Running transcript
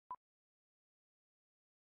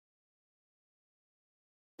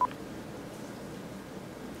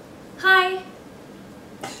Hi.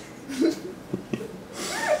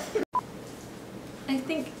 I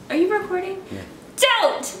think, are you recording? Yeah.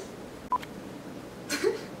 Don't!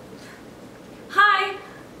 Hi.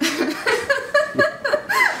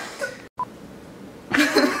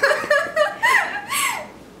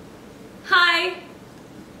 Hi.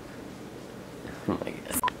 Oh my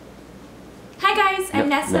god. Hi guys, I'm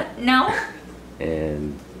Nessa. No?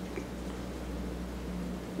 And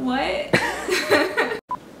What?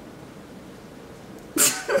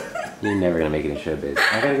 you're never gonna make it in show, babe.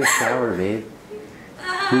 I gotta go shower, babe.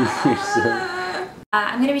 You're so...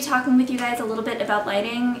 I'm going to be talking with you guys a little bit about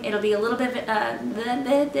lighting. It'll be a little bit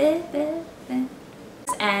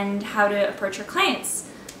and how to approach your clients.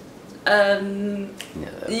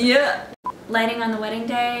 Yeah. Lighting on the wedding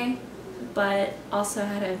day, but also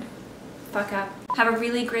how to fuck up. Have a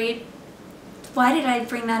really great... Why did I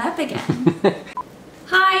bring that up again?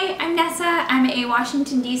 Hi, I'm Nessa. I'm a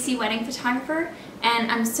Washington, D.C. wedding photographer,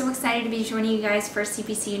 and I'm so excited to be joining you guys for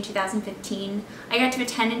CPC in 2015. I got to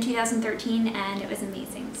attend in 2013, and it was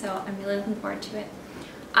amazing, so I'm really looking forward to it.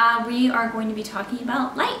 We are going to be talking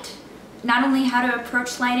about light. Not only how to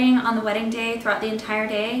approach lighting on the wedding day throughout the entire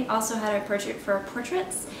day, also how to approach it for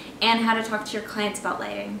portraits, and how to talk to your clients about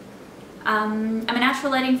lighting. I'm a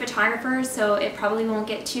natural lighting photographer, so it probably won't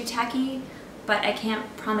get too tacky, but I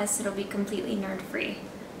can't promise it'll be completely nerd-free.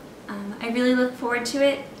 I really look forward to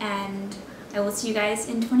it, and I will see you guys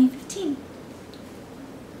in 2015.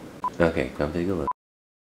 Okay, come take a look.